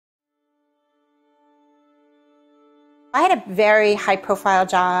I had a very high-profile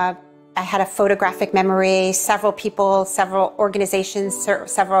job. I had a photographic memory, several people, several organizations,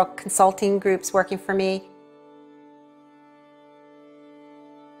 several consulting groups working for me.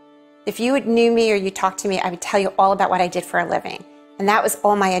 If you knew me or you talked to me, I would tell you all about what I did for a living. And that was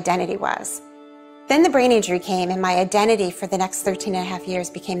all my identity was. Then the brain injury came, and my identity for the next 13 and a half years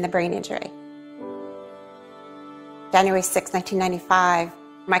became the brain injury. January 6, 1995,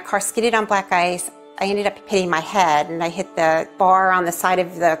 my car skidded on black ice. I ended up hitting my head, and I hit the bar on the side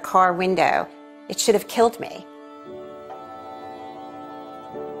of the car window. It should have killed me.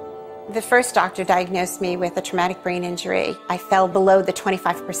 The first doctor diagnosed me with a traumatic brain injury. I fell below the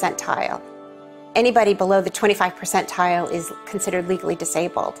 25th percentile. Anybody below the 25th percentile is considered legally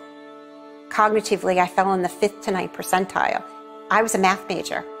disabled. Cognitively, I fell in the 5th to 9th percentile. I was a math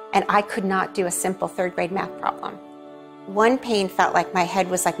major, and I could not do a simple third-grade math problem. One pain felt like my head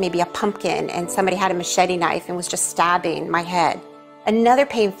was like maybe a pumpkin and somebody had a machete knife and was just stabbing my head. Another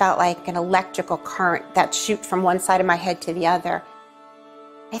pain felt like an electrical current that shoot from one side of my head to the other.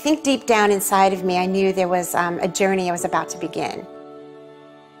 I think deep down inside of me, I knew there was a journey I was about to begin.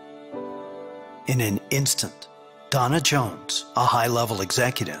 In an instant, Donna Jones, a high-level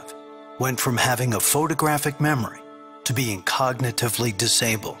executive, went from having a photographic memory to being cognitively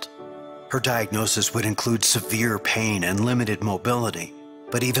disabled. Her diagnosis would include severe pain and limited mobility,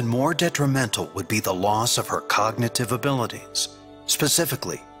 but even more detrimental would be the loss of her cognitive abilities,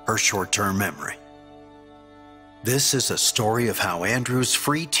 specifically her short-term memory. This is a story of how Andrew's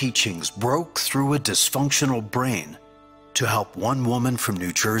free teachings broke through a dysfunctional brain to help one woman from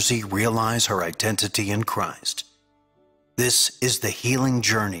New Jersey realize her identity in Christ. This is the healing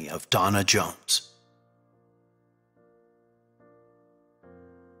journey of Donna Jones.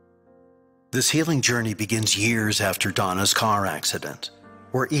 This healing journey begins years after Donna's car accident,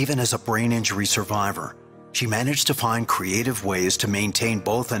 where even as a brain injury survivor, she managed to find creative ways to maintain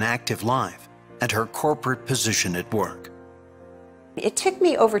both an active life and her corporate position at work. It took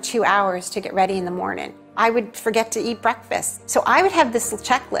me over 2 hours to get ready in the morning. I would forget to eat breakfast. So I would have this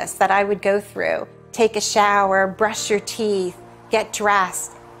checklist that I would go through. Take a shower, brush your teeth, get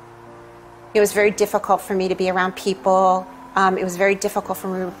dressed. It was very difficult for me to be around people. It was very difficult for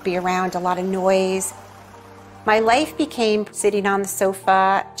me to be around a lot of noise. My life became sitting on the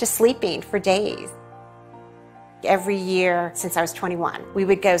sofa, just sleeping for days. Every year since I was 21, we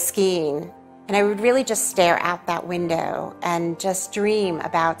would go skiing. And I would really just stare out that window and just dream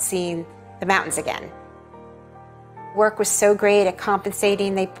about seeing the mountains again. Work was so great at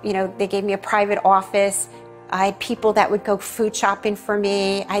compensating. They gave me a private office. I had people that would go food shopping for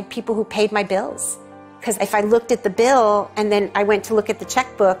me. I had people who paid my bills. Because if I looked at the bill and then I went to look at the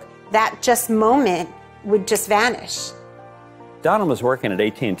checkbook, that just moment would just vanish. Donna was working at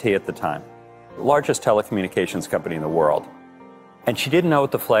AT&T at the time, the largest telecommunications company in the world. And she didn't know what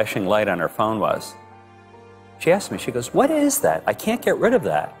the flashing light on her phone was. She asked me, she goes, "What is that? I can't get rid of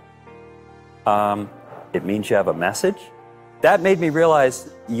that." It means you have a message? That made me realize,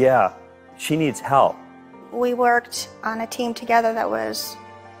 yeah, she needs help. We worked on a team together that was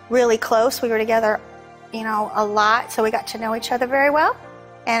really close. We were together, a lot, so we got to know each other very well.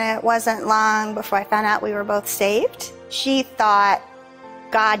 And it wasn't long before I found out we were both saved. She thought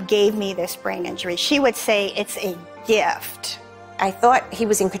God gave me this brain injury. She would say it's a gift. I thought he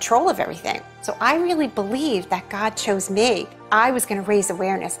was in control of everything. So I really believed that God chose me. I was going to raise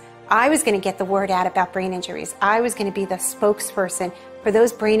awareness. I was going to get the word out about brain injuries. I was going to be the spokesperson for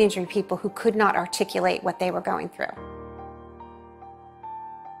those brain injury people who could not articulate what they were going through.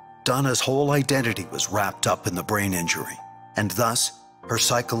 Donna's whole identity was wrapped up in the brain injury, and thus her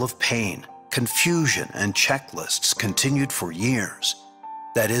cycle of pain, confusion, and checklists continued for years.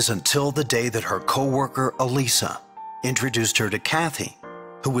 That is until the day that her coworker, Elisa, introduced her to Kathy,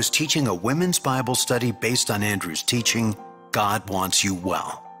 who was teaching a women's Bible study based on Andrew's teaching, God Wants You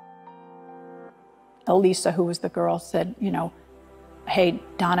Well. Elisa, who was the girl, said, "Hey,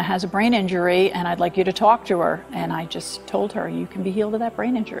 Donna has a brain injury and I'd like you to talk to her." And I just told her, "You can be healed of that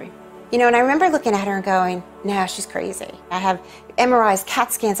brain injury." And I remember looking at her and going, "No, she's crazy. I have MRIs,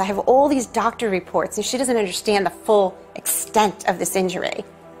 CAT scans, I have all these doctor reports, and she doesn't understand the full extent of this injury."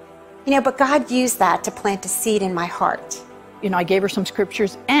 But God used that to plant a seed in my heart. I gave her some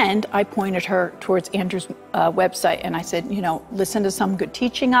scriptures and I pointed her towards Andrew's website, and I said, listen to some good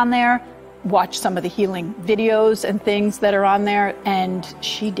teaching on there, watch some of the healing videos and things that are on there, and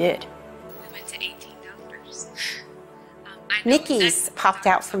she did. We went to 18 doctors. Nikki's popped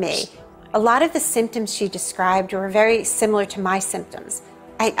out for me. A lot of the symptoms she described were very similar to my symptoms.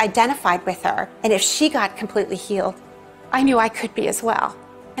 I identified with her, and if she got completely healed, I knew I could be as well.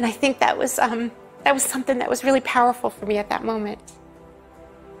 And I think that was That was something that was really powerful for me at that moment.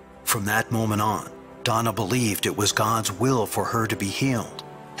 From that moment on, Donna believed it was God's will for her to be healed,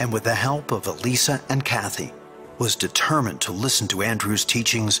 and with the help of Elisa and Kathy, was determined to listen to Andrew's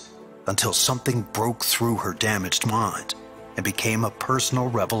teachings until something broke through her damaged mind and became a personal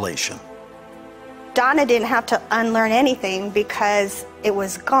revelation. Donna didn't have to unlearn anything because it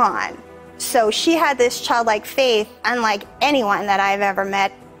was gone. So she had this childlike faith, unlike anyone that I've ever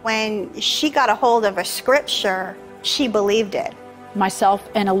met. When she got a hold of a scripture, she believed it. Myself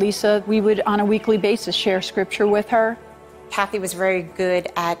and Elisa, we would on a weekly basis share scripture with her. Kathy was very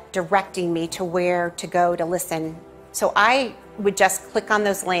good at directing me to where to go to listen. So I would just click on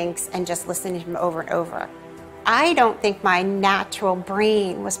those links and just listen to him over and over. I don't think my natural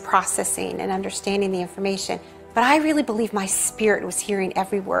brain was processing and understanding the information, but I really believe my spirit was hearing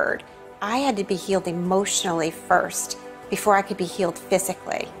every word. I had to be healed emotionally first before I could be healed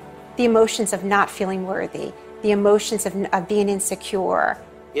physically. The emotions of not feeling worthy, the emotions of being insecure.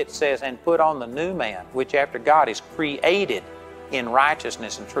 It says, and put on the new man, which after God is created in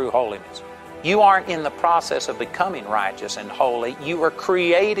righteousness and true holiness. You aren't in the process of becoming righteous and holy. You were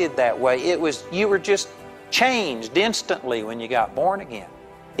created that way. You were just changed instantly when you got born again.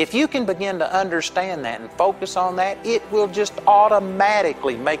 If you can begin to understand that and focus on that, it will just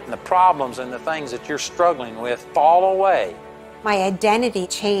automatically make the problems and the things that you're struggling with fall away. My identity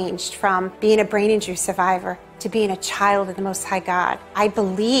changed from being a brain injury survivor to being a child of the Most High God. I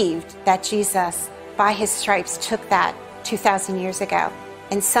believed that Jesus, by his stripes, took that 2,000 years ago,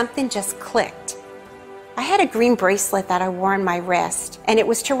 and something just clicked. I had a green bracelet that I wore on my wrist, and it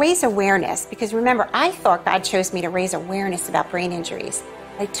was to raise awareness, because remember, I thought God chose me to raise awareness about brain injuries.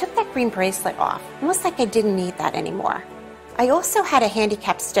 I took that green bracelet off, almost like I didn't need that anymore. I also had a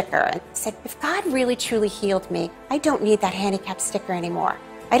handicap sticker and said, if God really truly healed me, I don't need that handicap sticker anymore.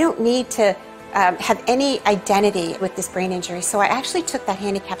 I don't need to have any identity with this brain injury. So I actually took that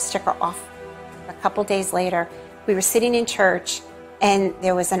handicap sticker off. A couple days later, we were sitting in church and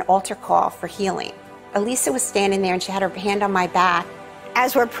there was an altar call for healing. Elisa was standing there and she had her hand on my back.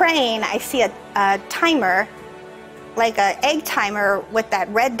 As we're praying, I see a timer, like an egg timer with that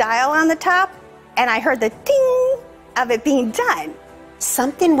red dial on the top, and I heard the ding of it being done.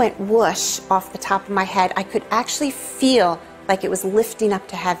 Something went whoosh off the top of my head. I could actually feel like it was lifting up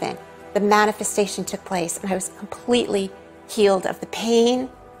to heaven. The manifestation took place, and I was completely healed of the pain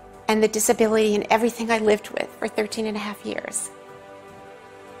and the disability and everything I lived with for 13 and a half years.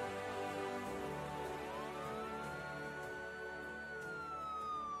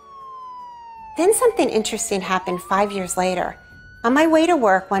 Then something interesting happened 5 years later. On my way to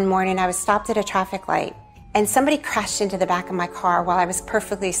work one morning, I was stopped at a traffic light, and somebody crashed into the back of my car while I was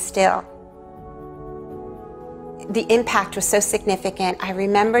perfectly still. The impact was so significant. I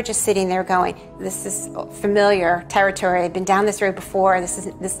remember just sitting there going, this is familiar territory. I've been down this road before.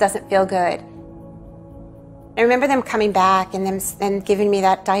 This doesn't feel good. I remember them coming back and them giving me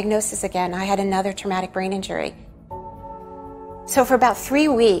that diagnosis again. I had another traumatic brain injury. So for about 3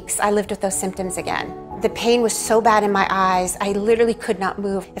 weeks, I lived with those symptoms again. The pain was so bad in my eyes, I literally could not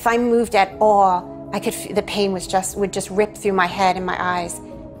move. If I moved at all, the pain would just rip through my head and my eyes,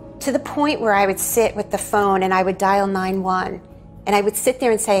 to the point where I would sit with the phone and I would dial 911, and I would sit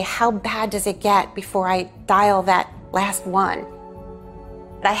there and say, how bad does it get before I dial that last one?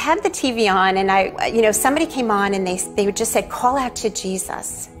 But I had the TV on, and somebody came on and they would just said, call out to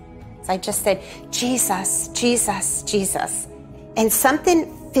Jesus. So I just said, Jesus, Jesus, Jesus. And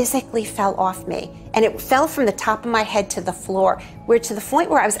something physically fell off me. And it fell from the top of my head to the floor, to the point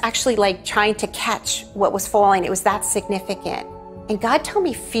where I was actually like trying to catch what was falling. It was that significant. And God told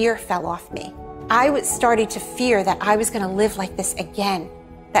me fear fell off me. I was starting to fear that I was going to live like this again,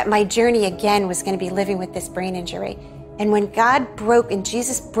 that my journey again was going to be living with this brain injury. And when God broke and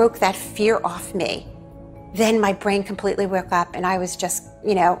Jesus broke that fear off me, then my brain completely woke up and I was just,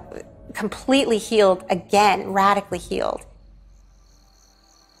 completely healed again, radically healed.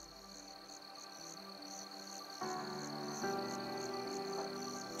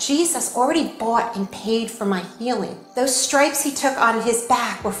 Jesus already bought and paid for my healing. Those stripes he took on his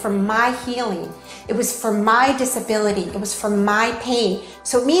back were for my healing. It was for my disability. It was for my pain.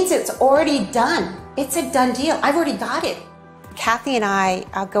 So it means it's already done. It's a done deal. I've already got it. Kathy and I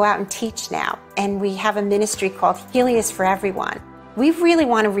go out and teach now, and we have a ministry called Healing is for Everyone. We really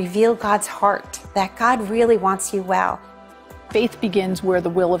want to reveal God's heart, that God really wants you well. Faith begins where the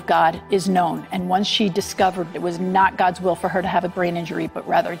will of God is known. And once she discovered it was not God's will for her to have a brain injury, but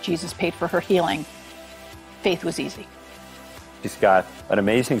rather Jesus paid for her healing, faith was easy. She's got an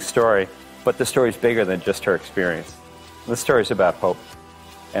amazing story, but the story's bigger than just her experience. The story's about hope,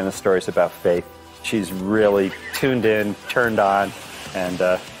 and the story's about faith. She's really tuned in, turned on, and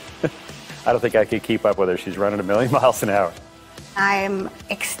I don't think I could keep up with her. She's running 1,000,000 miles an hour. I'm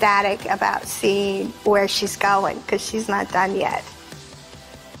ecstatic about seeing where she's going because she's not done yet.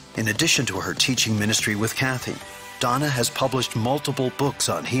 In addition to her teaching ministry with Kathy, Donna has published multiple books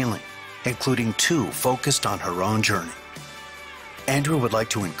on healing, including 2 focused on her own journey. Andrew would like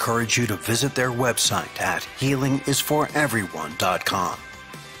to encourage you to visit their website at healingisforeveryone.com.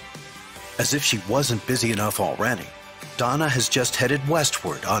 As if she wasn't busy enough already, Donna has just headed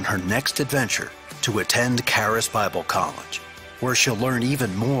westward on her next adventure to attend Charis Bible College, where she'll learn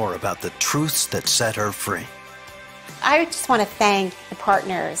even more about the truths that set her free. I just want to thank the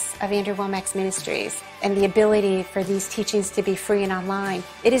partners of Andrew Wommack's ministries and the ability for these teachings to be free and online.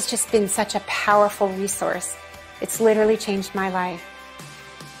 It has just been such a powerful resource. It's literally changed my life.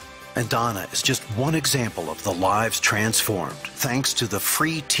 And Donna is just one example of the lives transformed thanks to the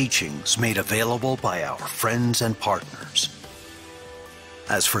free teachings made available by our friends and partners.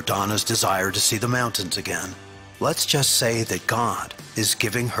 As for Donna's desire to see the mountains again, let's just say that God is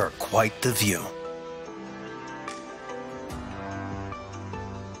giving her quite the view.